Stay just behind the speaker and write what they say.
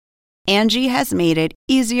Angie has made it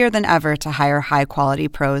easier than ever to hire high-quality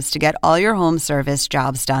pros to get all your home service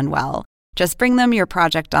jobs done well. Just bring them your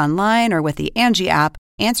project online or with the Angie app,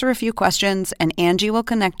 answer a few questions, and Angie will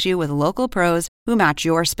connect you with local pros who match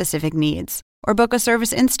your specific needs. Or book a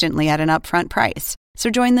service instantly at an upfront price. So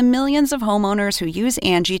join the millions of homeowners who use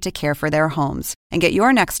Angie to care for their homes and get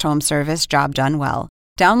your next home service job done well.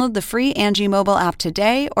 Download the free Angie mobile app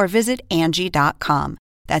today or visit Angie.com.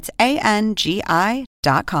 That's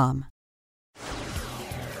ANGI.com.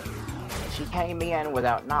 She came in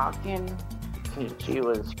without knocking. She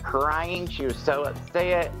was crying. She was so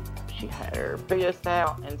upset. She had her fist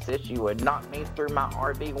out and said she would knock me through my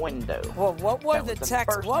RV window. Well, what were the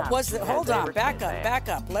texts? What was the? Hold on, back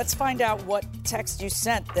up. Let's find out what text you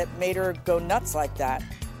sent that made her go nuts like that.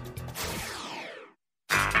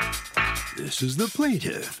 This is the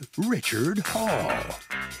plaintiff, Richard Hall.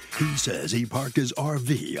 He says he parked his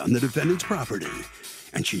RV on the defendant's property,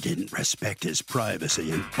 and she didn't respect his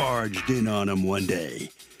privacy and barged in on him one day.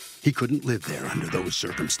 He couldn't live there under those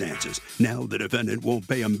circumstances. Now the defendant won't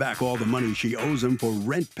pay him back all the money she owes him for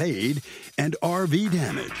rent paid and RV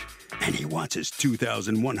damage. And he wants his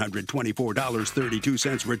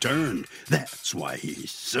 $2,124.32 returned. That's why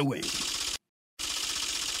he's suing.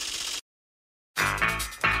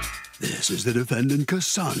 This is the defendant,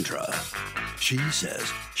 Cassandra. She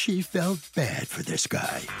says she felt bad for this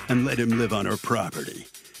guy and let him live on her property.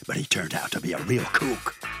 But he turned out to be a real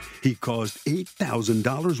kook. He caused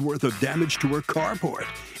 $8,000 worth of damage to her carport.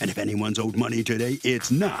 And if anyone's owed money today,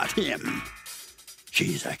 it's not him.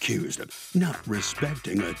 She's accused of not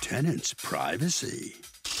respecting a tenant's privacy.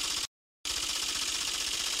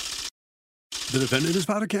 The defendant has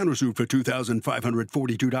filed a countersuit for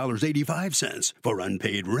 $2,542.85 for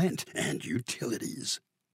unpaid rent and utilities.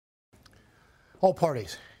 All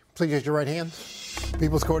parties, please raise your right hand.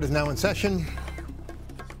 People's Court is now in session.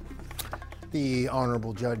 The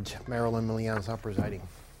Honorable Judge Marilyn Milian presiding.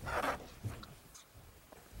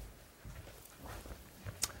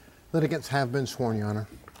 Litigants have been sworn, Your Honor.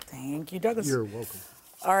 Thank you, Douglas. You're welcome.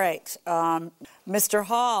 All right. Mr.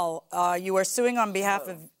 Hall, you are suing on behalf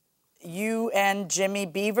of you and Jimmy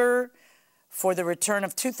Beaver for the return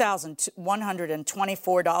of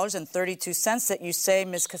 $2,124.32 that you say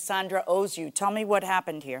Ms. Cassandra owes you. Tell me what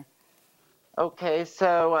happened here. Okay,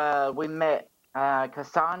 so we met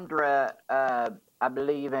Cassandra, I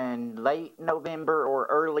believe in late November or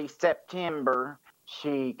early September.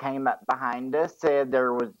 She came up behind us, said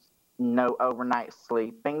there was no overnight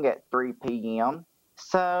sleeping at 3 p.m.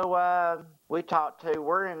 So we talked to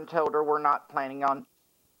her and told her we're not planning on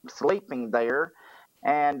sleeping there.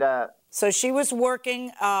 And so she was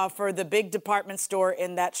working for the big department store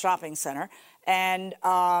in that shopping center. And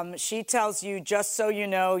she tells you, just so you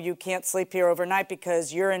know, you can't sleep here overnight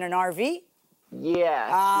because you're in an RV? Yeah,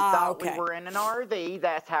 she thought okay. we were in an RV.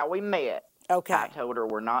 That's how we met. Okay. I told her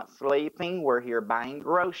we're not sleeping. We're here buying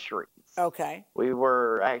groceries. Okay. We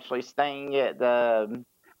were actually staying at the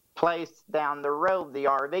place down the road, the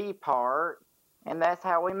RV park, and that's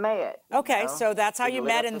how we met. Okay, you know? so that's how you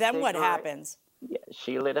met, and then what cigarette. happens? Yeah,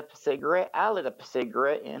 she lit up a cigarette, I lit up a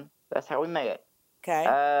cigarette, and that's how we met.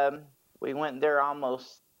 Okay. We went there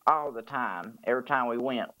almost all the time. Every time we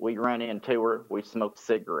went, we'd run into her, we'd smoke a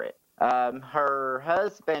cigarette. Her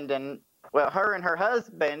husband her and her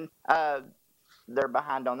husband, they're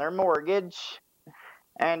behind on their mortgage.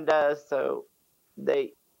 And so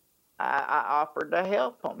I offered to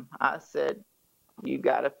help them. I said, you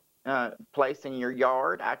got a place in your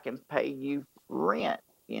yard, I can pay you rent.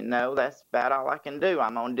 You know, that's about all I can do.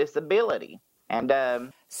 I'm on disability. And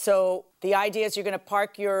so the idea is you're going to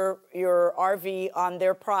park your RV on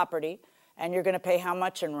their property, and you're going to pay how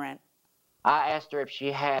much in rent? I asked her if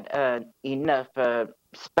she had enough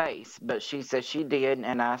space, but she said she did,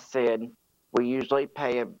 and I said we usually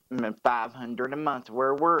pay $500 a month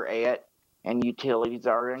where we're at, and utilities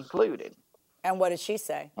are included. And what did she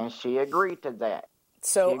say? And she agreed to that.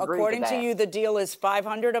 So according to you, the deal is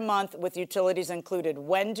 $500 a month with utilities included.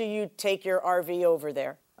 When do you take your RV over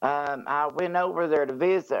there? I went over there to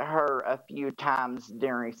visit her a few times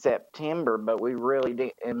during September, but we really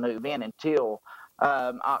didn't move in until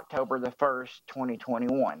October the 1st,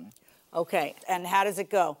 2021. Okay, and how does it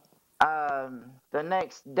go? The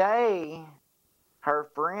next day, her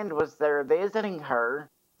friend was there visiting her,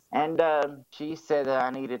 and she said that I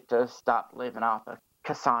needed to stop living off of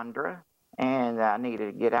Cassandra, and I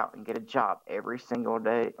needed to get out and get a job every single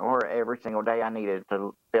day I needed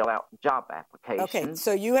to fill out job applications. Okay,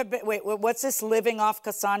 so you have been, wait, what's this living off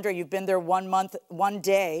Cassandra? You've been there 1 month, 1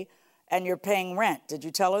 day, and you're paying rent. Did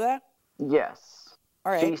you tell her that? Yes.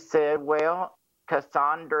 All right. She said, well,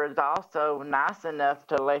 Cassandra is also nice enough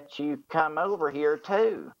to let you come over here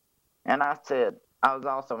too. And I said, I was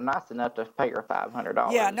also nice enough to pay her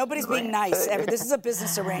 $500. Yeah, nobody's being nice. Too. This is a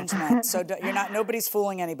business arrangement, so nobody's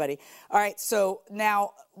fooling anybody. All right, so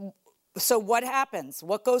now, so what happens?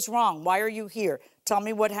 What goes wrong? Why are you here? Tell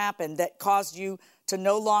me what happened that caused you to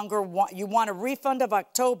no longer you want a refund of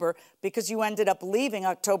October because you ended up leaving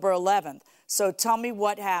October 11th. So tell me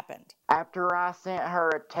what happened. After I sent her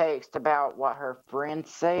a text about what her friend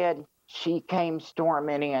said, she came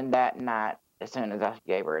storming in that night as soon as I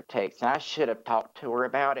gave her a text. And I should have talked to her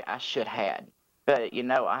about it. I should have. But,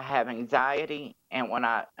 I have anxiety, and when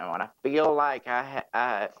I feel like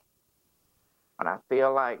I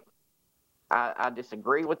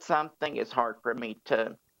disagree with something, it's hard for me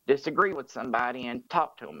to disagree with somebody and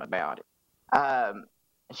talk to them about it.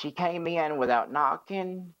 She came in without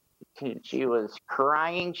knocking. She was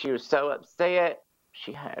crying. She was so upset.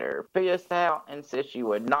 She had her fist out and said she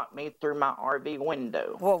would knock me through my RV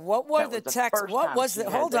window. Well, what were the texts? What was the?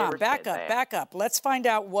 Hold on, back up. Let's find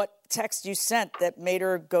out what text you sent that made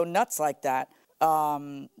her go nuts like that.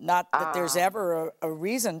 Not that there's ever a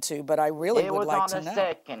reason to, but I really would like to know.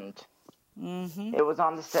 It was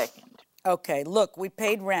on the 2nd. Okay, look, we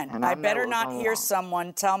paid rent. I better not hear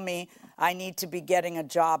someone tell me I need to be getting a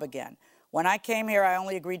job again. When I came here, I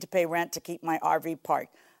only agreed to pay rent to keep my RV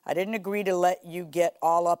parked. I didn't agree to let you get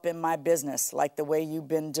all up in my business like the way you've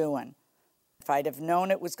been doing. If I'd have known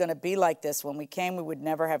it was going to be like this when we came, we would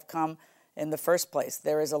never have come in the first place.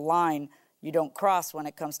 There is a line you don't cross when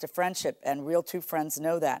it comes to friendship, and real true friends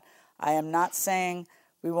know that. I am not saying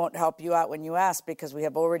we won't help you out when you ask, because we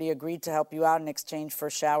have already agreed to help you out in exchange for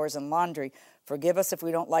showers and laundry. Forgive us if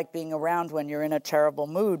we don't like being around when you're in a terrible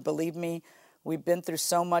mood. Believe me, we've been through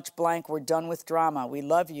so much blank. We're done with drama. We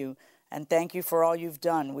love you, and thank you for all you've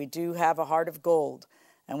done. We do have a heart of gold,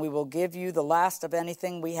 and we will give you the last of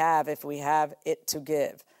anything we have if we have it to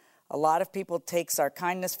give. A lot of people takes our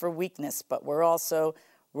kindness for weakness, but we're also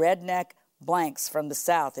redneck blanks from the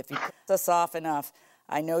South. If you piss us off enough,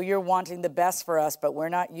 I know you're wanting the best for us, but we're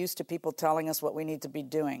not used to people telling us what we need to be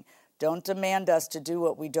doing. Don't demand us to do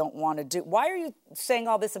what we don't want to do. Why are you saying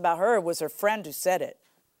all this about her? It was her friend who said it.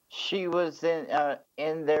 She was in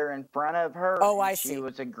there in front of her. Oh, I see. She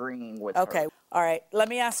was agreeing with her. Okay. All right. Let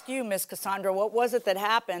me ask you, Miss Cassandra, what was it that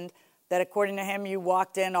happened that, according to him, you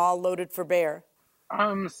walked in all loaded for bear?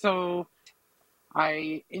 So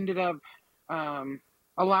I ended up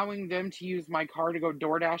allowing them to use my car to go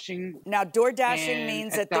door dashing. Now, door dashing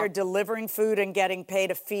means that they're delivering food and getting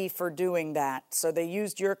paid a fee for doing that. So they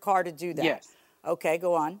used your car to do that. Yes. Okay,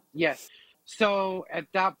 go on. Yes. So at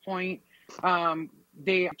that point,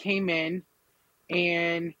 they came in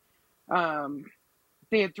and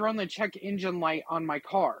they had thrown the check engine light on my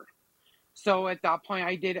car. So at that point,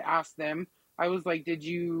 I did ask them, I was like, did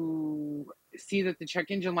you see that the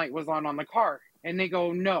check engine light was on the car? And they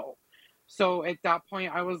go, no. So at that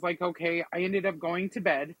point, I was like, okay. I ended up going to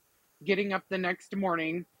bed, getting up the next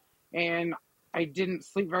morning, and I didn't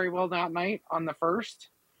sleep very well that night on the 1st.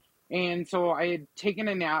 And so I had taken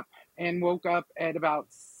a nap and woke up at about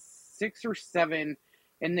 6 or 7.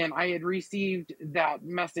 And then I had received that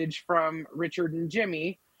message from Richard and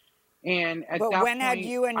Jimmy. And at that when point, had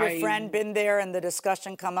you and your friend been there and the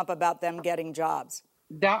discussion come up about them getting jobs?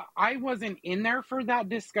 That I wasn't in there for that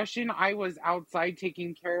discussion. I was outside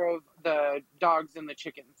taking care of the dogs and the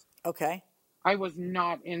chickens. Okay. I was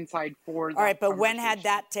not inside for that. All right, but when had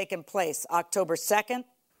that taken place? October 2nd?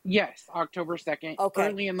 Yes, October 2nd. Okay.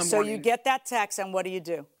 Early in the morning. So you get that text, and what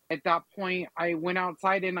do? At that point, I went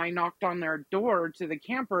outside and I knocked on their door to the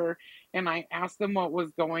camper, and I asked them what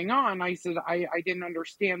was going on. I said, I didn't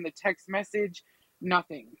understand the text message,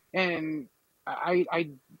 nothing. And I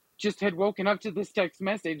just had woken up to this text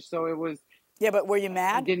message, so it was... Yeah, but were you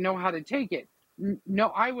mad? I didn't know how to take it. No,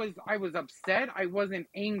 I was upset. I wasn't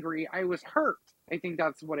angry. I was hurt. I think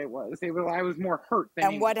that's what it was. I was more hurt than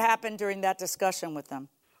angry. And what happened during that discussion with them?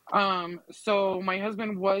 So my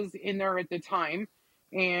husband was in there at the time,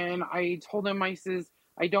 and I told him, I says,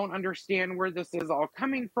 I don't understand where this is all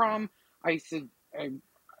coming from. I said,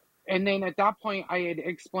 and then at that point, I had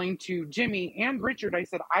explained to Jimmy and Richard, I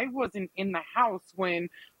said, I wasn't in the house when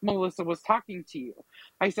Melissa was talking to you.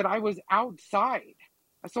 I said, I was outside.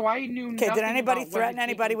 So I knew nothing. Okay, did anybody threaten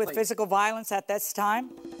anybody with physical violence at this time?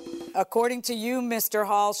 According to you, Mr.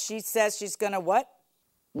 Hall, she says she's going to what?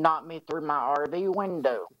 Knock me through my RV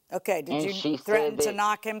window. Okay, did you threaten to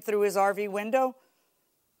knock him through his RV window?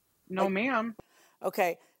 No, ma'am.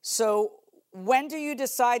 Okay, so when do you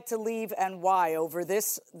decide to leave and why? Over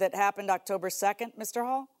this that happened October 2nd, Mr.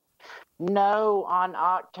 Hall? No, on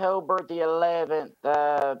October the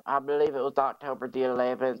 11th, I believe it was October the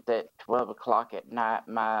 11th at 12 o'clock at night,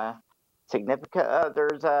 my significant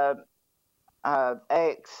other's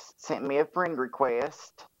ex sent me a friend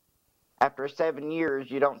request. After 7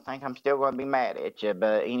 years, you don't think I'm still going to be mad at you.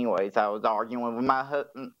 But anyways, I was arguing with my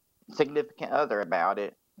significant other about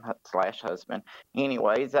it, / husband.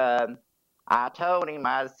 Anyways, I told him,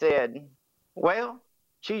 I said, well,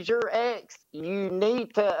 she's your ex. You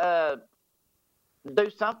need to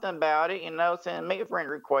do something about it, send me a friend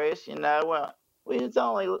request, Well, we was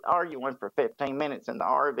only arguing for 15 minutes, and the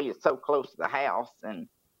RV is so close to the house, and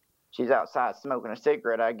she's outside smoking a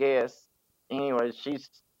cigarette, I guess. Anyways, she's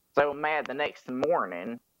so mad the next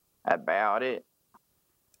morning about it.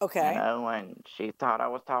 Okay. And she thought I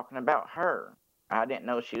was talking about her. I didn't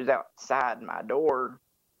know she was outside my door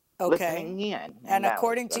listening in. And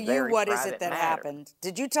according to you, what is it that happened?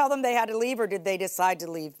 Did you tell them they had to leave, or did they decide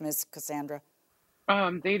to leave, Miss Cassandra?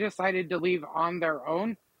 They decided to leave on their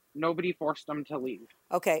own. Nobody forced them to leave.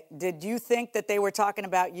 Okay. Did you think that they were talking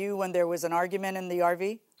about you when there was an argument in the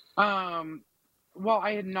RV? Well,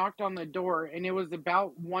 I had knocked on the door, and it was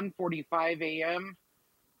about 1:45 a.m.,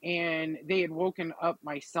 and they had woken up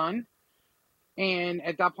my son. And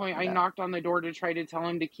at that point, I knocked on the door to try to tell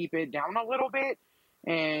him to keep it down a little bit.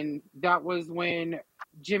 And that was when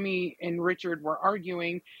Jimmy and Richard were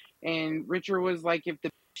arguing. And Richard was like, if the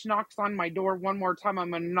bitch knocks on my door one more time, I'm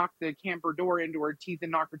going to knock the camper door into her teeth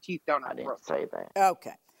and knock her teeth down. I didn't say that.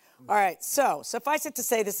 Okay. All right. So suffice it to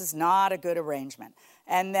say, this is not a good arrangement.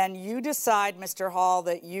 And then you decide, Mr. Hall,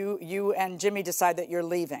 that you and Jimmy decide that you're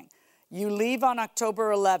leaving. You leave on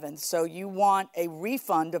October 11th, so you want a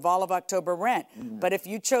refund of all of October rent. Mm-hmm. But if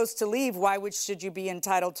you chose to leave, why should you be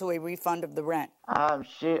entitled to a refund of the rent?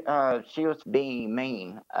 She was being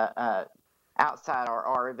mean outside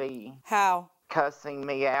our RV. How? Cussing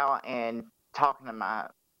me out and talking to my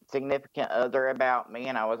significant other about me,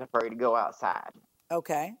 and I was afraid to go outside.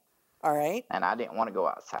 Okay. All right. And I didn't want to go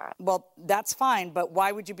outside. Well, that's fine, but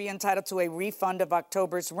why would you be entitled to a refund of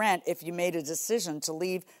October's rent if you made a decision to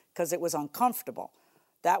leave because it was uncomfortable?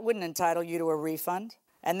 That wouldn't entitle you to a refund.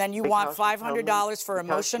 And then you want $500 for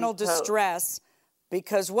emotional distress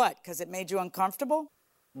because what? Because it made you uncomfortable?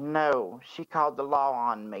 No, she called the law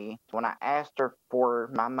on me when I asked her for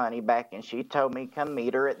my money back, and she told me come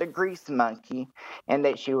meet her at the Grease Monkey and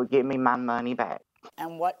that she would give me my money back.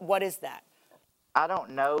 And what is that? I don't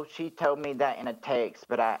know. She told me that in a text,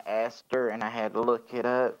 but I asked her and I had to look it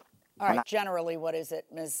up. All right. Generally, what is it,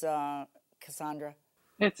 Ms. Cassandra?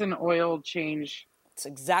 It's an oil change. It's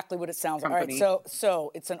exactly what it sounds like. Company. All right.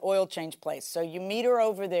 So it's an oil change place. So you meet her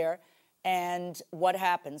over there, and what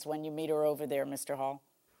happens when you meet her over there, Mr. Hall?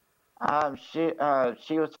 She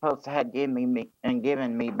was supposed to have given me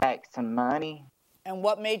back some money. And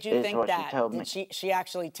what made you think that? She told me. Did she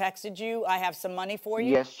actually texted you, I have some money for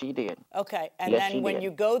you? Yes, she did. Okay. And yes, then when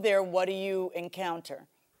you go there, what do you encounter?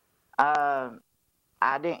 I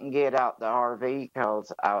didn't get out the RV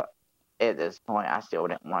because at this point I still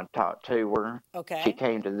didn't want to talk to her. Okay. She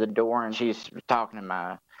came to the door and she's talking to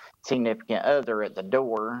my significant other at the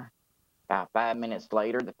door. About 5 minutes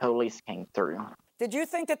later, the police came through. Did you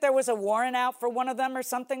think that there was a warrant out for one of them or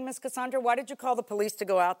something, Miss Cassandra? Why did you call the police to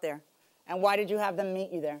go out there? And why did you have them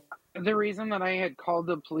meet you there? The reason that I had called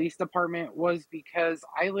the police department was because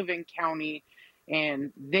I live in county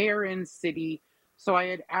and they're in city. So I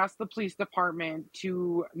had asked the police department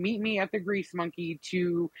to meet me at the Grease Monkey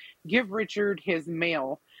to give Richard his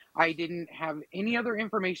mail. I didn't have any other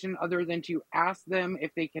information other than to ask them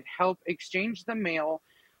if they could help exchange the mail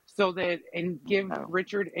so that and give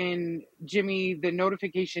Richard and Jimmy the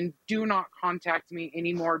notification, do not contact me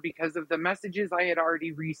anymore because of the messages I had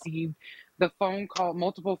already received, the phone call,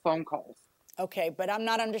 multiple phone calls. Okay, but I'm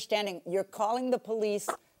not understanding. You're calling the police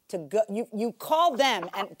to go, you call them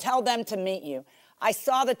and tell them to meet you. I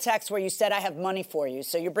saw the text where you said, I have money for you.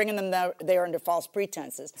 So you're bringing them there under false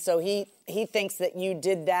pretenses. So he thinks that you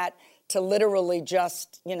did that to literally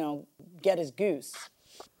just, get his goose.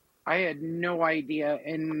 I had no idea.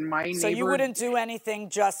 And my neighbor... So you wouldn't do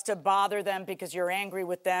anything just to bother them because you're angry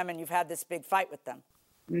with them and you've had this big fight with them?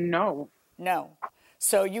 No. No.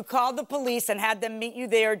 So you called the police and had them meet you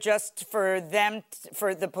there just for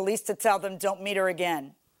the police to tell them don't meet her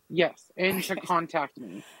again? Yes, and to contact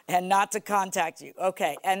me. And not to contact you.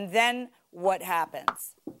 Okay, and then what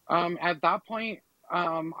happens? At that point,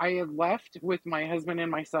 I had left with my husband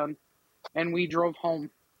and my son, and we drove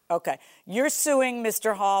home. Okay. You're suing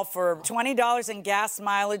Mr. Hall for $20 in gas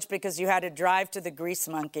mileage because you had to drive to the Grease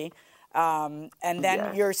Monkey. And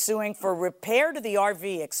then you're suing for repair to the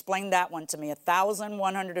RV. Explain that one to me.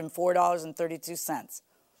 $1,104.32.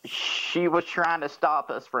 she was trying to stop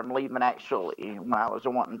us from leaving, actually, when I was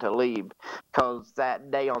wanting to leave, because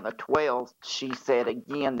that day on the 12th, she said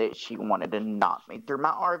again that she wanted to knock me through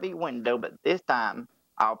my RV window, but this time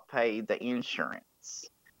I'll pay the insurance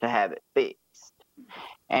to have it fixed.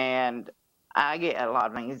 And I get a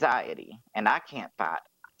lot of anxiety, and I can't fight.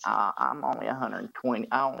 I'm only 120.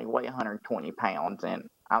 I only weigh 120 pounds, and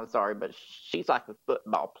I'm sorry, but she's like a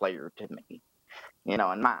football player to me, in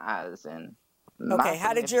my eyes. And okay,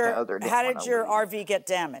 how did your RV get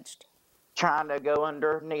damaged? Trying to go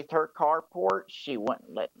underneath her carport, she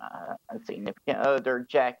wouldn't let my significant other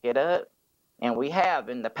jack it up, and we have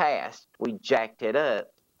in the past. We jacked it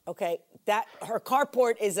up. Okay, her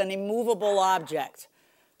carport is an immovable object.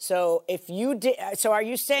 So if you did, so are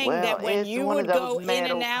you saying that when you would go in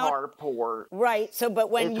and out, carport, right? So, but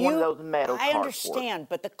when one of those metal I understand,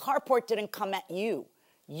 but the carport didn't come at you.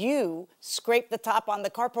 You scraped the top on the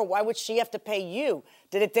carport. Why would she have to pay you?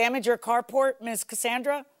 Did it damage your carport, Ms.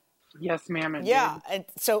 Cassandra? Yes, ma'am. Yeah, and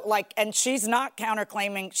so and she's not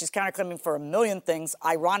counterclaiming. She's counterclaiming for a million things.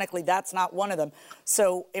 Ironically, that's not one of them.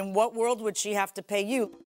 So, in what world would she have to pay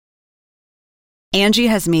you? Angie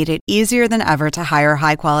has made it easier than ever to hire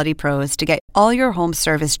high-quality pros to get all your home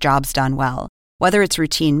service jobs done well. Whether it's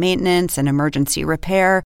routine maintenance, an emergency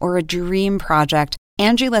repair, or a dream project,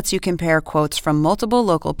 Angie lets you compare quotes from multiple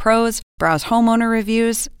local pros, browse homeowner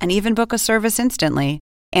reviews, and even book a service instantly.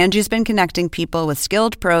 Angie's been connecting people with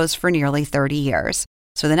skilled pros for nearly 30 years.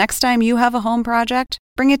 So the next time you have a home project,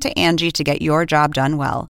 bring it to Angie to get your job done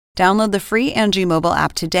well. Download the free Angie mobile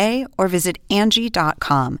app today or visit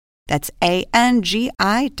Angie.com. That's ANGI.com.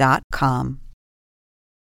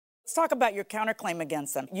 Let's talk about your counterclaim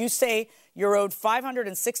against them. You say you're owed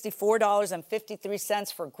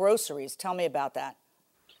 $564.53 for groceries. Tell me about that.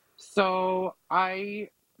 So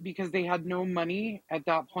because they had no money at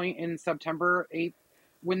that point in September 8th,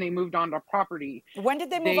 when they moved onto property. When did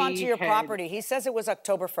they move onto your property? He says it was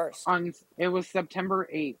October 1st. It was September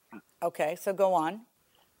 8th. Okay, so go on.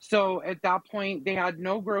 So at that point, they had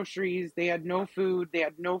no groceries, they had no food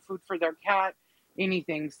for their cat,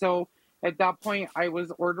 anything. So at that point, I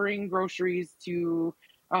was ordering groceries to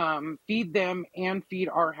feed them and feed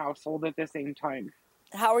our household at the same time.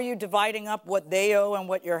 How are you dividing up what they owe and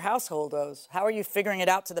what your household owes? How are you figuring it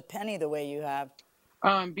out to the penny the way you have?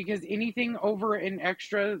 Because anything over an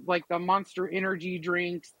extra, like the Monster energy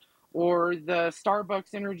drinks or the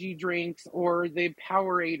Starbucks energy drinks or the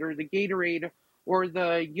Powerade or the Gatorade or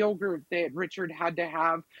the yogurt that Richard had to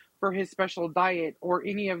have for his special diet or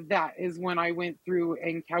any of that is when I went through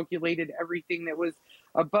and calculated everything that was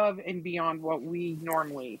above and beyond what we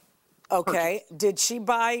normally Okay. purchase. Did she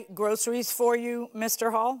buy groceries for you,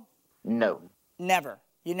 Mr. Hall? No. Never.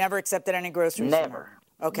 You never accepted any groceries from her? Never.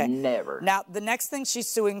 Okay. Never. Now, the next thing she's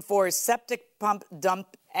suing for is septic pump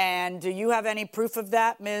dump. And do you have any proof of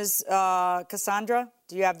that, Ms. Cassandra?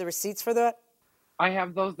 Do you have the receipts for that? I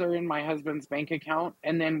have those. They're in my husband's bank account.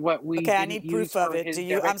 And then what we Okay, I need proof of it.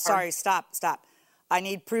 I'm sorry, stop. I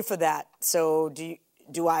need proof of that. So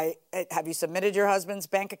have you submitted your husband's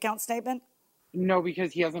bank account statement? No,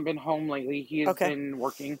 because he hasn't been home lately. He has been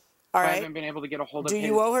working. All right. I haven't been able to get a hold of him. Do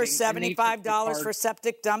you owe her $75 for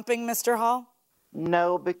septic dumping, Mr. Hall?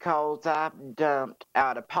 No, because I dumped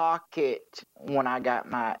out of pocket when I got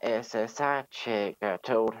my SSI check. I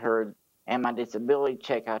told her, and my disability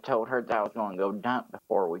check, I told her that I was going to go dump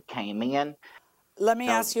before we came in. Let me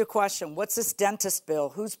ask you a question. What's this dentist bill?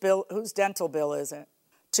 Whose dental bill is it?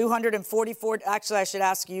 $244. Actually, I should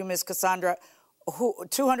ask you, Ms. Cassandra,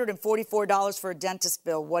 $244 for a dentist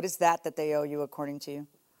bill. What is that they owe you, according to you?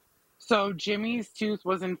 So Jimmy's tooth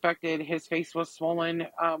was infected. His face was swollen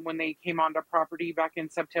when they came onto property back in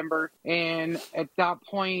September. And at that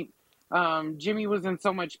point, Jimmy was in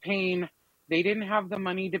so much pain. They didn't have the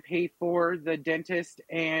money to pay for the dentist.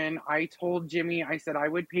 And I told Jimmy, I said I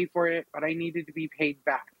would pay for it, but I needed to be paid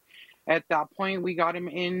back. At that point, we got him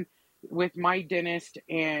in with my dentist,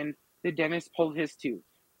 and the dentist pulled his tooth.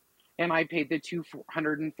 And I paid the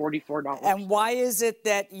 $244. And why is it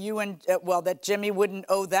that that Jimmy wouldn't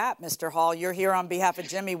owe that, Mr. Hall? You're here on behalf of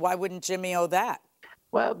Jimmy. Why wouldn't Jimmy owe that?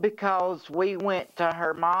 Well, because we went to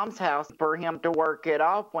her mom's house for him to work it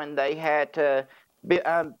off when they had to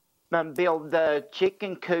build the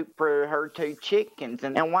chicken coop for her 2 chickens.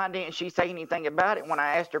 And why didn't she say anything about it when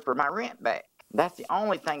I asked her for my rent back? That's the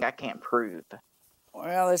only thing I can't prove.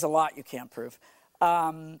 Well, there's a lot you can't prove.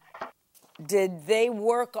 Did they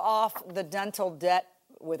work off the dental debt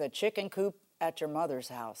with a chicken coop at your mother's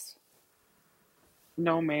house?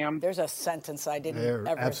 No, ma'am. There's a sentence I didn't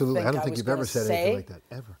ever absolutely. think I don't think you've ever said anything like that,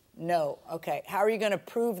 ever. No. Okay. How are you going to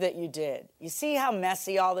prove that you did? You see how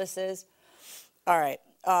messy all this is? All right.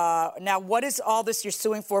 Now, what is all this you're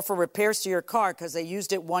suing for repairs to your car? Because they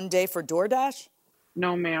used it one day for DoorDash?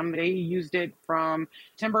 No, ma'am. They used it from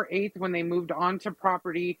September 8th when they moved onto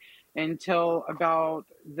property until about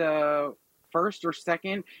the 1st or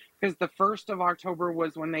 2nd, because the 1st of October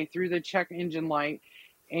was when they threw the check engine light,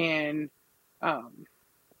 and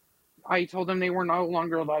I told them they were no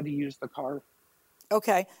longer allowed to use the car.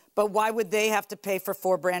 Okay, but why would they have to pay for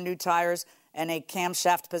 4 brand new tires and a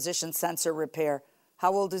camshaft position sensor repair?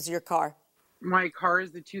 How old is your car? My car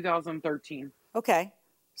is the 2013. Okay.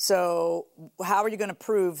 So how are you going to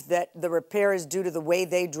prove that the repair is due to the way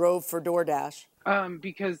they drove for DoorDash?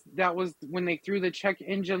 Because that was when they threw the check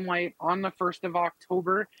engine light on the 1st of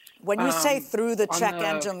October. When you say through the check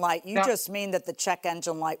engine light, you just mean that the check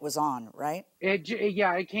engine light was on, right?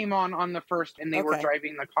 It came on the 1st, and they were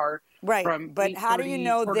driving the car. Right, but how do you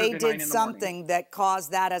know they did something that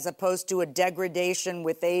caused that as opposed to a degradation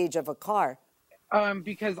with age of a car?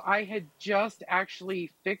 Because I had just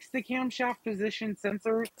actually fixed the camshaft position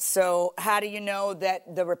sensor. So how do you know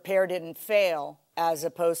that the repair didn't fail as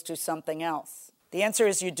opposed to something else? The answer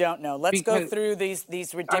is you don't know. Let's go through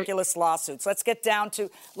these ridiculous lawsuits. Let's get down to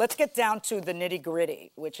the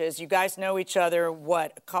nitty-gritty, which is you guys know each other, a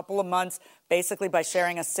couple of months, basically by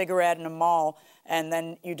sharing a cigarette in a mall, and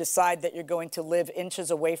then you decide that you're going to live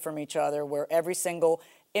inches away from each other, where every single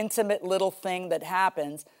intimate little thing that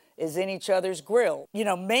happens is in each other's grill. You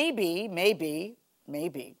know, maybe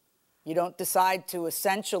you don't decide to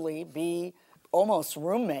essentially be almost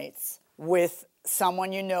roommates with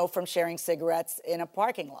someone you know from sharing cigarettes in a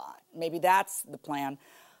parking lot. Maybe that's the plan.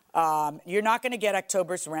 You're not going to get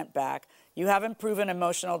October's rent back. You haven't proven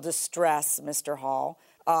emotional distress, Mr. Hall.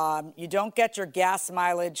 You don't get your gas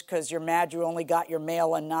mileage because you're mad you only got your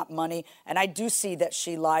mail and not money. And I do see that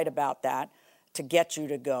she lied about that to get you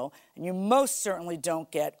to go. And you most certainly don't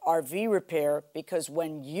get RV repair because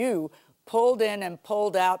when you pulled in and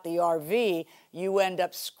pulled out the RV, you end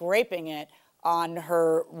up scraping it on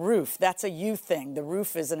her roof. That's a you thing. The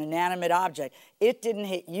roof is an inanimate object. It didn't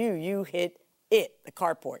hit you. You hit it, the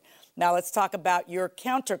carport. Now let's talk about your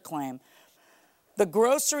counterclaim. The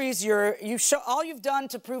groceries all you've done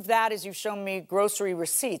to prove that is you've shown me grocery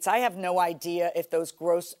receipts. I have no idea if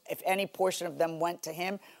if any portion of them went to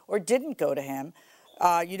him or didn't go to him.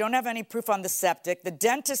 You don't have any proof on the septic. The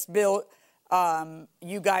dentist bill, Mr.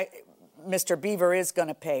 Beaver is going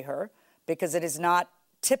to pay her because it is not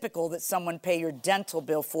typical that someone pay your dental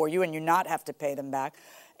bill for you and you not have to pay them back.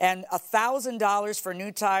 And $1,000 for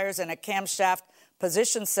new tires and a camshaft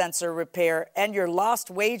position sensor repair and your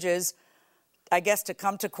lost wages, I guess, to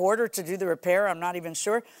come to court or to do the repair, I'm not even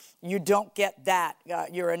sure. You don't get that.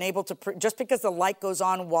 You're unable to, just because the light goes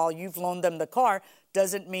on while you've loaned them the car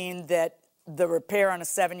doesn't mean that the repair on a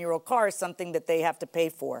 7-year-old car is something that they have to pay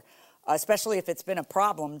for, especially if it's been a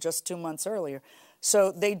problem just 2 months earlier.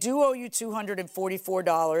 So they do owe you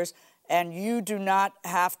 $244, and you do not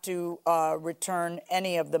have to return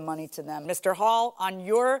any of the money to them. Mr. Hall, on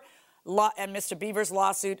your and Mr. Beaver's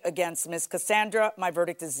lawsuit against Ms. Cassandra, my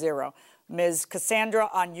verdict is 0. Ms. Cassandra,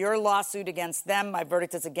 on your lawsuit against them, my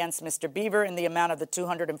verdict is against Mr. Beaver in the amount of the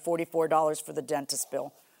 $244 for the dentist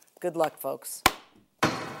bill. Good luck, folks.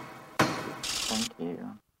 Thank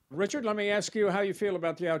you. Richard, let me ask you how you feel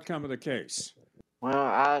about the outcome of the case.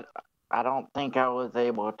 Well, I don't think I was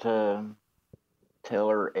able to tell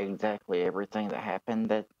her exactly everything that happened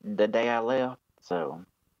the day I left, so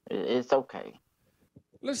it's okay.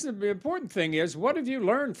 Listen, the important thing is, what have you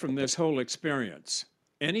learned from this whole experience?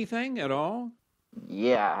 Anything at all?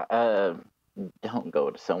 Yeah, don't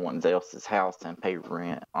go to someone else's house and pay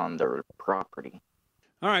rent on their property.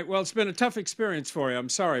 All right, well, it's been a tough experience for you. I'm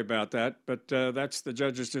sorry about that, but that's the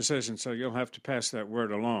judge's decision, so you'll have to pass that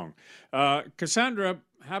word along. Cassandra,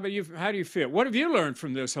 how about you? How do you feel? What have you learned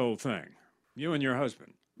from this whole thing, you and your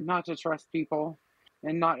husband? Not to trust people,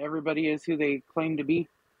 and not everybody is who they claim to be.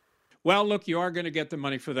 Well, look, you are going to get the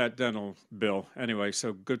money for that dental bill anyway,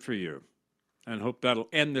 so good for you. And hope that'll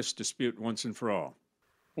end this dispute once and for all.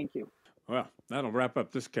 Thank you. Well, that'll wrap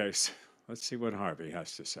up this case. Let's see what Harvey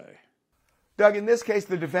has to say. Doug, in this case,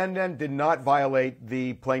 the defendant did not violate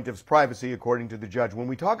the plaintiff's privacy, according to the judge. When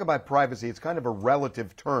we talk about privacy, it's kind of a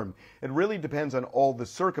relative term. It really depends on all the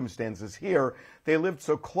circumstances. Here, they lived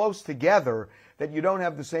so close together that you don't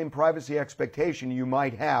have the same privacy expectation you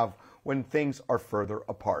might have when things are further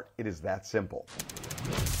apart. It is that simple.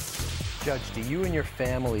 Judge, do you and your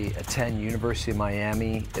family attend University of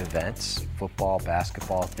Miami events, football,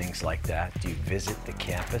 basketball, things like that? Do you visit the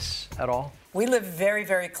campus at all? We live very,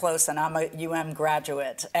 very close, and I'm a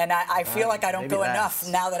graduate. And I feel like I don't go enough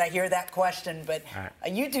now that I hear that question. But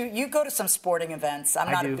you go to some sporting events.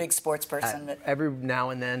 I'm not a big sports person. But every now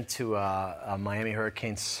and then to a Miami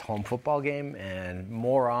Hurricanes home football game, and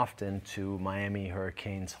more often to Miami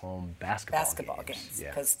Hurricanes home basketball games.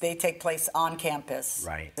 Because they take place on campus.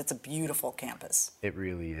 Right. It's a beautiful campus. It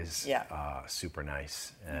really is super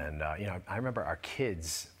nice. And, I remember our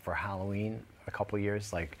kids for Halloween a couple of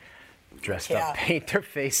years, dressed up, paint their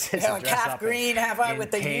faces. Like half green, half white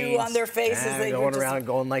with the U on their faces. Going around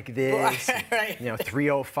going like this. Right.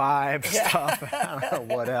 305 stuff. I don't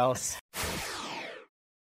know what else.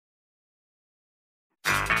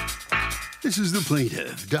 This is the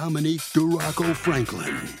plaintiff, Dominique DeRocco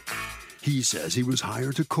Franklin. He says he was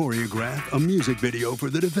hired to choreograph a music video for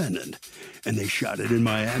the defendant, and they shot it in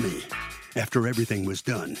Miami. After everything was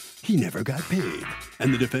done, he never got paid,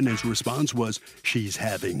 and the defendant's response was, she's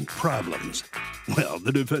having problems. Well,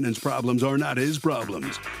 the defendant's problems are not his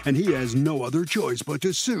problems, and he has no other choice but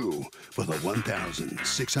to sue for the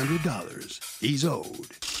 $1,600 he's owed.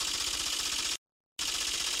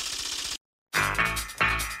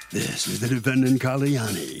 This is the defendant,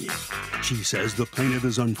 Kalyani. She says the plaintiff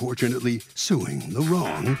is unfortunately suing the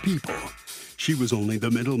wrong people. She was only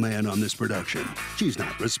the middleman on this production. She's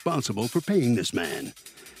not responsible for paying this man.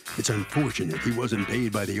 It's unfortunate he wasn't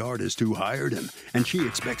paid by the artist who hired him, and she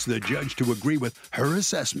expects the judge to agree with her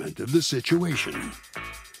assessment of the situation.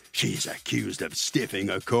 She's accused of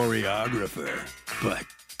stiffing a choreographer, but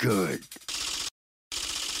good.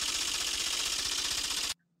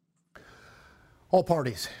 All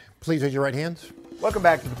parties, please raise your right hands. Welcome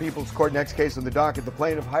back to the People's Court. Next case on the docket. The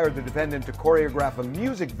plaintiff hired the defendant to choreograph a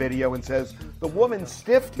music video and says the woman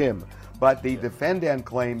stiffed him. But the defendant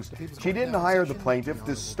claims she didn't hire the plaintiff.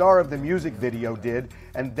 The star of the music video did,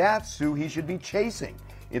 and that's who he should be chasing.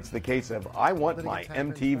 It's the case of I Want My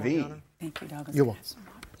MTV. Thank you, Douglas. You're welcome.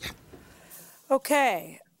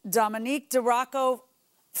 Okay, Dominique DeRocco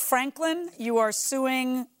Franklin, you are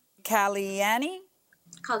suing Kalyani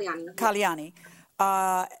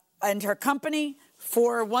and her company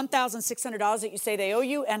for $1,600 that you say they owe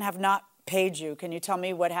you and have not paid you. Can you tell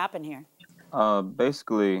me what happened here?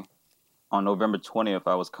 Basically, on November 20th,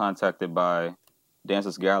 I was contacted by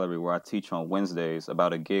Dancers Gallery, where I teach on Wednesdays,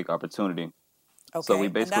 about a gig opportunity. Okay, so we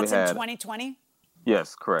basically and that's in 2020?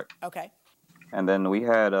 Yes, correct. Okay. And then we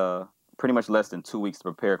had pretty much less than 2 weeks to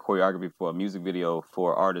prepare choreography for a music video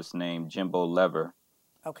for an artist named Jimbo Lever.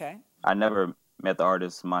 Okay. I never met the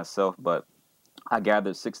artist myself, but I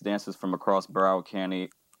gathered 6 dancers from across Broward County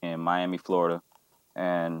in Miami, Florida,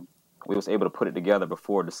 and we was able to put it together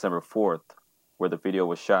before December 4th, where the video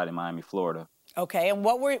was shot in Miami, Florida. Okay, and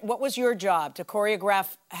what was your job? To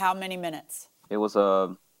choreograph how many minutes? It was I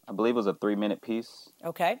believe it was a 3-minute piece.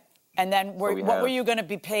 Okay, and then what were you going to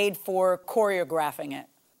be paid for choreographing it?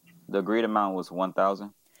 The agreed amount was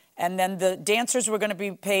 $1,000. And then the dancers were going to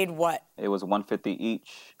be paid what? It was $150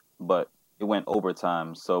 each, but it went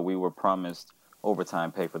overtime, so we were promised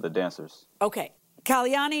overtime pay for the dancers. Okay.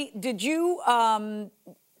 Kalyani, do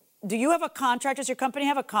you have a contract? Does your company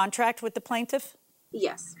have a contract with the plaintiff?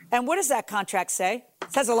 Yes. And what does that contract say?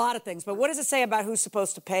 It says a lot of things, but what does it say about who's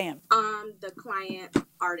supposed to pay him? The client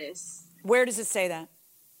artist. Where does it say that?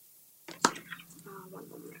 One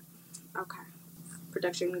moment. Okay.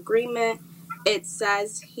 Production agreement. It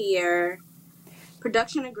says here,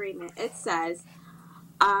 production agreement. It says,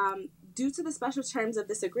 due to the special terms of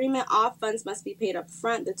this agreement, all funds must be paid up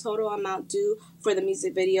front. The total amount due for the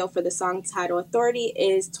music video for the song Title Authority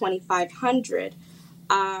is $2,500.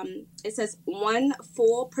 It says 1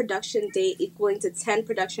 full production date equaling to 10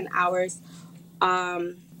 production hours.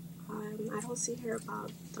 I don't see here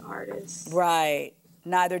about the artist. Right.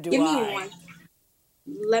 Neither do I. Give me one.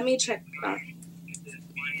 Let me check.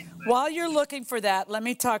 While you're looking for that, let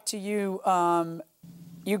me talk to you.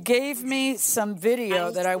 You gave me some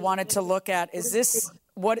video that I wanted to look at. Is this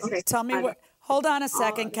what? Okay, tell me what. Hold on a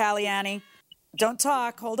second, Kalyani. Don't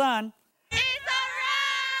talk. Hold on.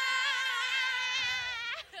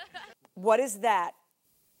 What is that?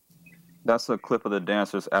 That's a clip of the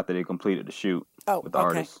dancers after they completed the shoot with the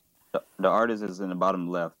artist. The artist is in the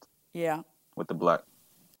bottom left. Yeah. With the black.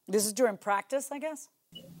 This is during practice, I guess?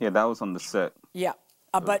 Yeah, that was on the set. Yeah.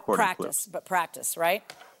 But practice, right?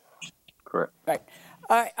 Correct. Right.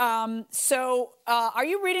 All right. So are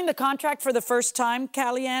you reading the contract for the first time,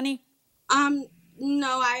 Kalyani?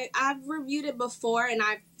 No, I've reviewed it before, and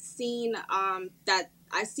I've seen that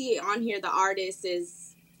I see it on here. The artist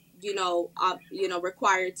is,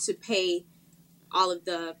 required to pay all of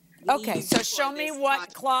the. Okay, so show me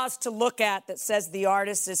what clause to look at that says the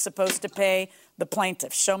artist is supposed to pay the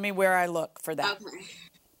plaintiff. Show me where I look for that. Okay.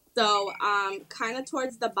 So, kind of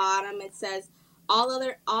towards the bottom, it says all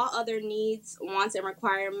other needs, wants, and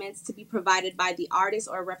requirements to be provided by the artist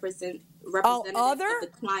or representative of the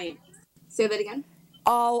client. Say that again.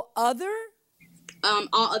 All other? All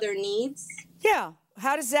other needs. Yeah.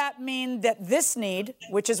 How does that mean that this need,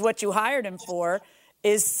 which is what you hired him for,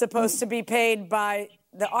 is supposed to be paid by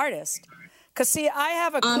the artist? Because, see, I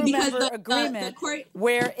have a crew member agreement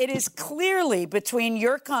where it is clearly between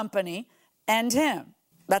your company and him.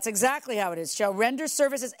 That's exactly how it is. Shall render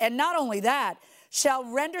services, and not only that, shall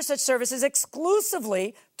render such services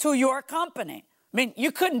exclusively to your company. I mean,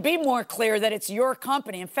 you couldn't be more clear that it's your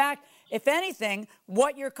company. In fact, if anything,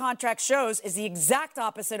 what your contract shows is the exact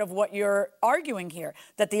opposite of what you're arguing here,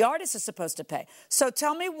 that the artist is supposed to pay. So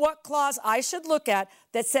tell me what clause I should look at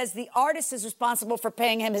that says the artist is responsible for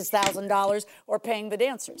paying him his $1,000 or paying the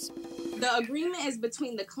dancers. The agreement is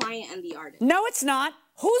between the client and the artist. No, it's not.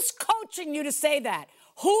 Who's coaching you to say that?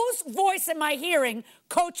 Whose voice am I hearing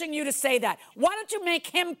coaching you to say that? Why don't you make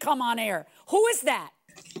him come on air? Who is that?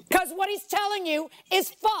 Because what he's telling you is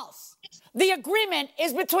false. The agreement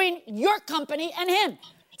is between your company and him.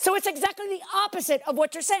 So it's exactly the opposite of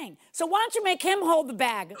what you're saying. So why don't you make him hold the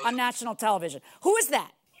bag on national television? Who is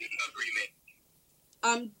that?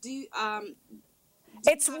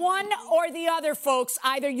 It's one or the other, folks.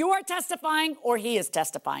 Either you are testifying or he is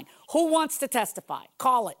testifying. Who wants to testify?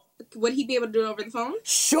 Call it. Would he be able to do it over the phone?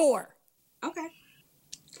 Sure. Okay.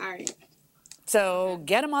 All right. So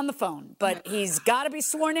get him on the phone. But he's got to be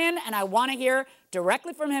sworn in, and I want to hear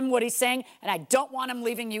directly from him what he's saying, and I don't want him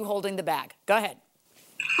leaving you holding the bag. Go ahead.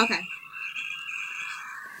 Okay.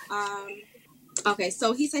 Okay,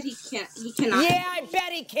 so he said he cannot. Yeah, I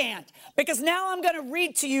bet he can't. Because now I'm going to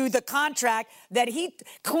read to you the contract that he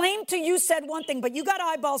claimed to you said one thing, but you got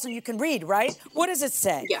eyeballs and you can read, right? What does it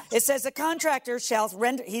say? Yeah. It says the contractor shall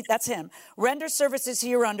render, that's him, render services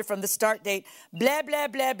hereunder from the start date, blah, blah,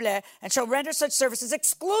 blah, blah, and shall render such services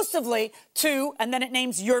exclusively to, and then it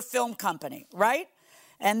names your film company, right?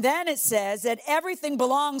 And then it says that everything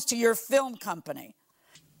belongs to your film company.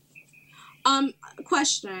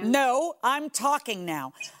 Question. No, I'm talking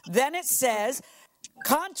now. Then it says,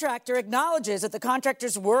 contractor acknowledges that the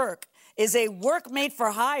contractor's work is a work made for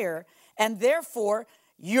hire, and therefore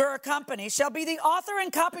your company shall be the author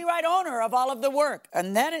and copyright owner of all of the work.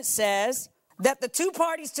 And then it says that the two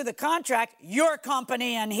parties to the contract, your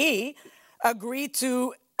company and he, agree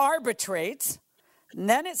to arbitrate. And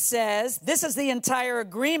then it says, this is the entire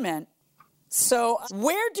agreement. So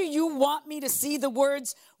where do you want me to see the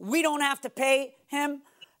words, we don't have to pay him?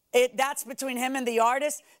 That's between him and the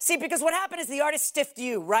artist? See, because what happened is the artist stiffed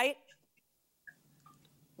you, right?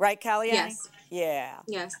 Right, Caliani? Yes. Yeah.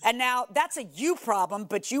 Yes. And now that's a you problem,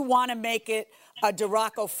 but you want to make it a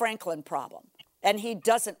DeRocco Franklin problem. And he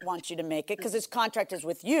doesn't want you to make it because his contract is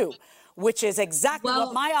with you, which is exactly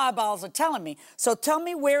what my eyeballs are telling me. So tell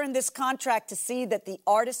me where in this contract to see that the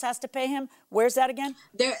artist has to pay him. Where's that again?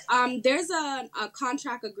 There's a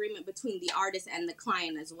contract agreement between the artist and the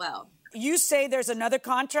client as well. You say there's another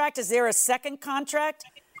contract. Is there a second contract,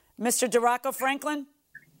 Mr. DeRocco Franklin?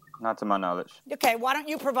 Not to my knowledge. Okay, why don't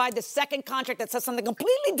you provide the second contract that says something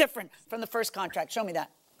completely different from the first contract? Show me that,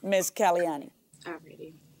 Ms. Caliani.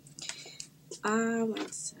 Alrighty.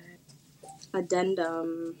 One sec.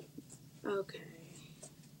 Addendum. Okay.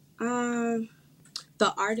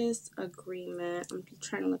 The artist agreement. I'm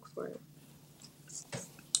trying to look for it.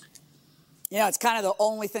 Yeah, it's kind of the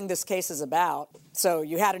only thing this case is about. So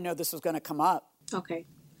you had to know this was going to come up. Okay.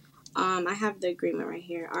 I have the agreement right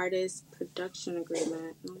here. Artist production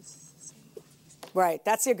agreement. Right.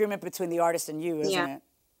 That's the agreement between the artist and you, isn't it?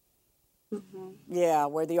 Mm-hmm. Yeah,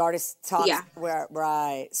 where the artist talks. Yeah.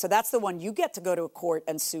 Right. So that's the one you get to go to a court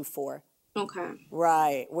and sue for. Okay.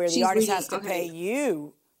 Right. Where the artist has to pay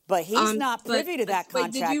you, but he's not privy to that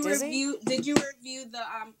contract, is he? Did you review the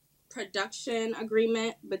production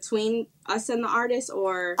agreement between us and the artist,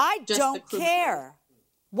 or I just don't care.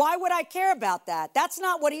 Why would I care about that? That's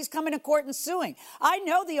not what he's coming to court and suing. I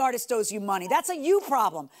know the artist owes you money. That's a you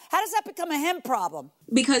problem. How does that become a him problem?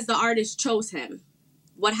 Because the artist chose him.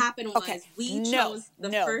 What happened was we chose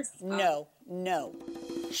the first. No.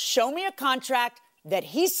 Show me a contract that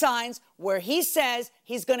he signs where he says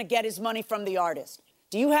he's going to get his money from the artist.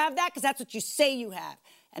 Do you have that? Because that's what you say you have.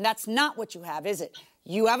 And that's not what you have, is it?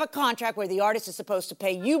 You have a contract where the artist is supposed to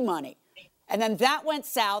pay you money. And then that went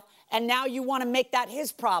south, and now you want to make that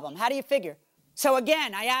his problem. How do you figure? So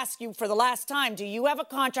again, I ask you for the last time, do you have a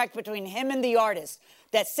contract between him and the artist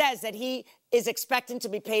that says that he is expecting to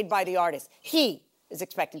be paid by the artist? He is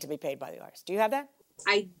expecting to be paid by the artist. Do you have that?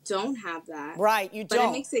 I don't have that. Right, you don't. But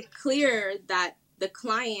it makes it clear that the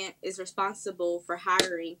client is responsible for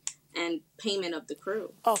hiring and payment of the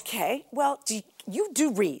crew. Okay. Well, you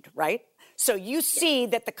do read, right? So you see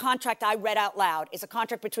that the contract I read out loud is a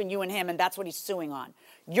contract between you and him, and that's what he's suing on.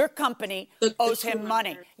 Your company owes him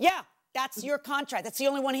money. Yeah, that's your contract. That's the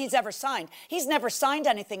only one he's ever signed. He's never signed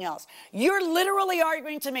anything else. You're literally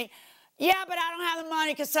arguing to me, yeah, but I don't have the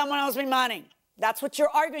money because someone owes me money. That's what you're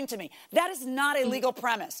arguing to me. That is not a legal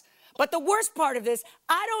premise. But the worst part of this,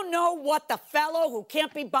 I don't know what the fellow who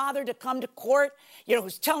can't be bothered to come to court,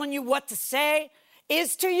 who's telling you what to say,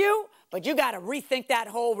 is to you. But you got to rethink that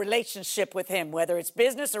whole relationship with him, whether it's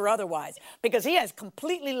business or otherwise, because he has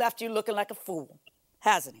completely left you looking like a fool,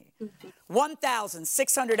 hasn't he?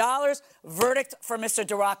 $1,600 verdict for Mr.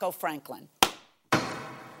 Duraco Franklin.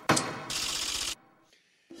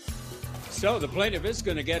 So the plaintiff is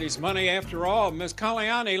going to get his money after all. Ms.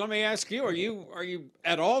 Caliani, let me ask you, are you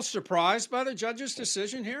at all surprised by the judge's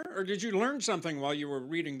decision here? Or did you learn something while you were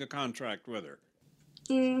reading the contract with her?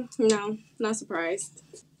 No, not surprised.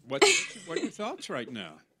 What are your thoughts right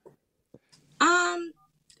now? I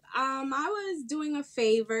was doing a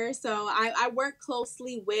favor, so I work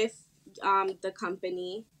closely with the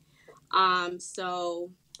company, so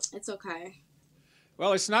it's okay.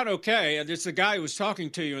 Well, it's not okay, and it's the guy who was talking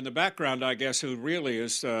to you in the background, I guess, who really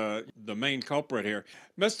is the main culprit here.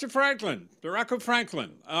 Mr. Franklin, Duraco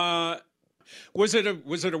Franklin, was it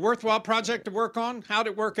a worthwhile project to work on? How'd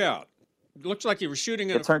it work out? It looks like you were shooting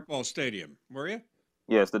in a football stadium, were you?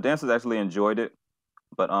 Yes, the dancers actually enjoyed it,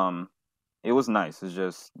 but it was nice. It's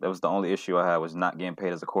just that was the only issue I had, was not getting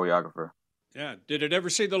paid as a choreographer. Yeah. Did it ever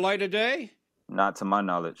see the light of day? Not to my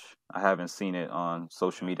knowledge. I haven't seen it on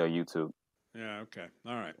social media or YouTube. Yeah, okay.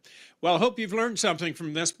 All right. Well, I hope you've learned something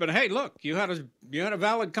from this, but hey, look, you had a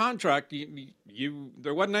valid contract.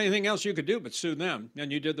 There wasn't anything else you could do but sue them,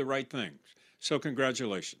 and you did the right thing. So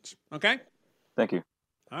congratulations. Okay? Thank you.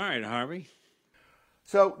 All right, Harvey.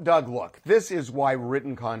 So, Doug, look, this is why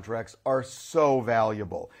written contracts are so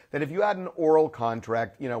valuable. That if you had an oral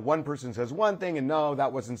contract, one person says one thing and no,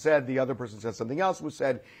 that wasn't said, the other person says something else was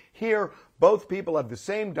said. Here, both people have the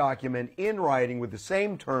same document in writing with the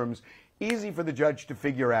same terms, easy for the judge to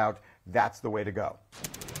figure out. That's the way to go.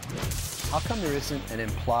 How come there isn't an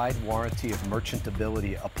implied warranty of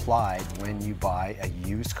merchantability applied when you buy a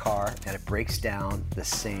used car and it breaks down the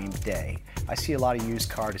same day? I see a lot of used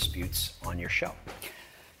car disputes on your show.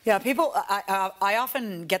 Yeah, I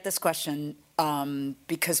often get this question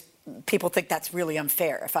because people think that's really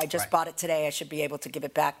unfair. If I just bought it today, I should be able to give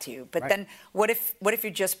it back to you. But then what if you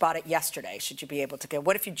just bought it yesterday? Should you be able to give it?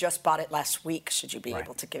 What if you just bought it last week? Should you be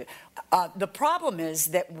able to give it? The problem is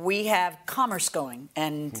that we have commerce going,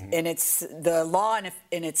 and it's the law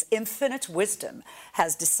in its infinite wisdom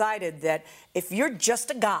has decided that if you're just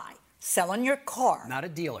a guy selling your car, not a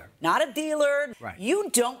dealer, you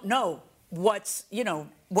don't know what you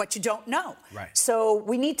don't know. Right. So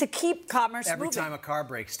we need to keep commerce moving. Every time a car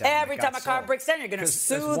breaks down. Every time a car breaks down, you're going to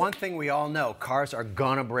sue. There's one thing we all know: cars are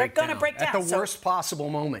going to break down. At the worst possible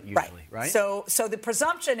moment, usually, right? So the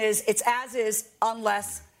presumption is it's as is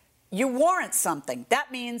unless you warrant something. That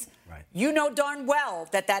means you know darn well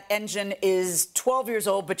that engine is 12 years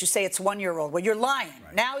old, but you say it's 1 year old. Well, you're lying.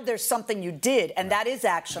 Now there's something you did, and that is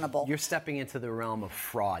actionable. You're stepping into the realm of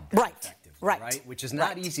fraud. Right. Which is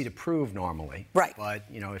not easy to prove normally. Right. But,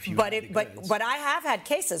 if you... But I have had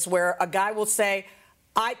cases where a guy will say,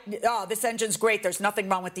 this engine's great, there's nothing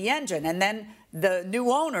wrong with the engine. And then the new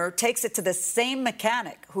owner takes it to the same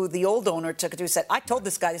mechanic who the old owner took it to, said, I told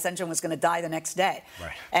this guy this engine was going to die the next day.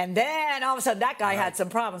 Right. And then all of a sudden that guy had some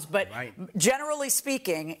problems. But generally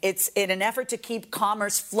speaking, it's in an effort to keep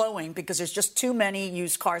commerce flowing because there's just too many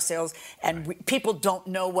used car sales and people don't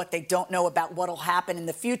know what they don't know about what will happen in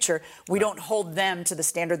the future. We don't hold them to the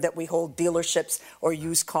standard that we hold dealerships or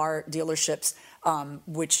used car dealerships.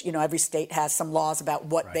 Which, every state has some laws about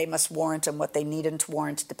what they must warrant and what they needn't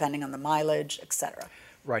warrant, depending on the mileage, et cetera.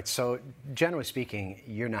 Right. So, generally speaking,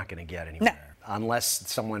 you're not going to get anywhere unless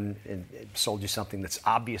someone sold you something that's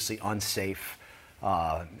obviously unsafe.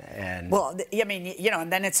 And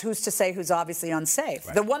then it's who's to say who's obviously unsafe.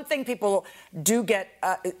 The one thing people do get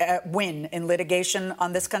win in litigation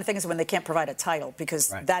on this kind of thing is when they can't provide a title,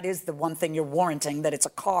 because that is the one thing you're warranting, that it's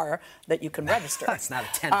a car that you can register. It's not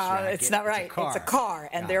a tennis racket. It's not right. It's a car,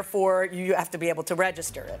 and therefore you have to be able to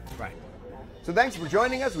register it. So thanks for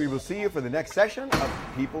joining us. We will see you for the next session of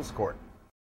People's Court.